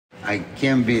I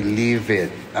can't believe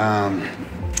it.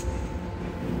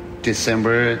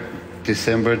 December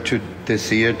to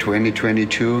this year,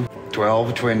 2022,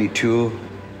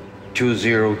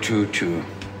 12/22/2022.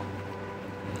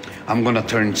 I'm gonna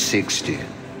turn 60.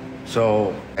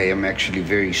 So I am actually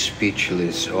very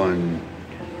speechless on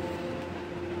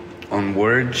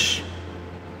words,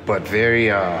 but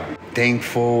very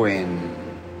thankful and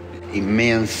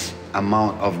immense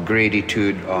amount of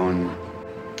gratitude on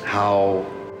how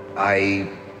I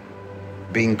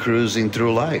been cruising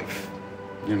through life.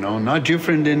 You know, not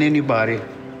different than anybody.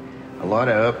 A lot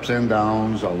of ups and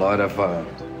downs, a lot of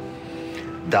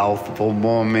doubtful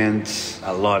moments,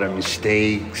 a lot of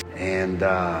mistakes, and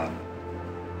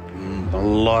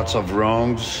lots of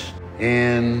wrongs.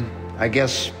 And I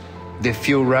guess the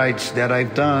few rights that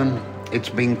I've done, it's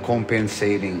been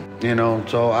compensating, you know.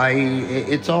 So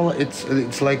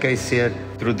it's like I said,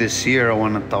 through this year, I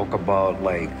want to talk about,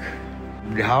 like,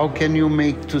 how can you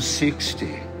make to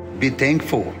 60? Be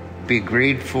thankful, be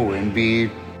grateful, and be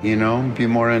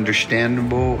more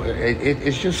understandable.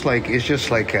 It's just like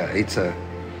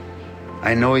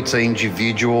I know it's an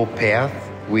individual path,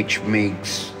 which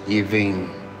makes even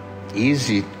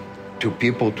easy to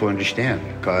people to understand,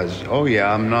 because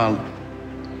I'm not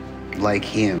like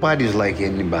him. Nobody's like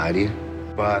anybody,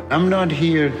 but I'm not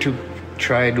here to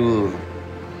try to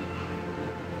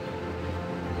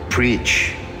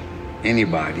preach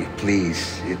anybody.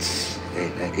 Please, it's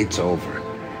over.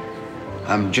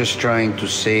 I'm just trying to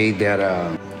say that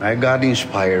I got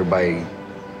inspired by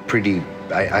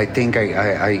I think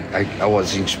I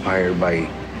was inspired by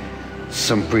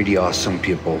some pretty awesome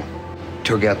people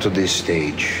to get to this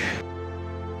stage.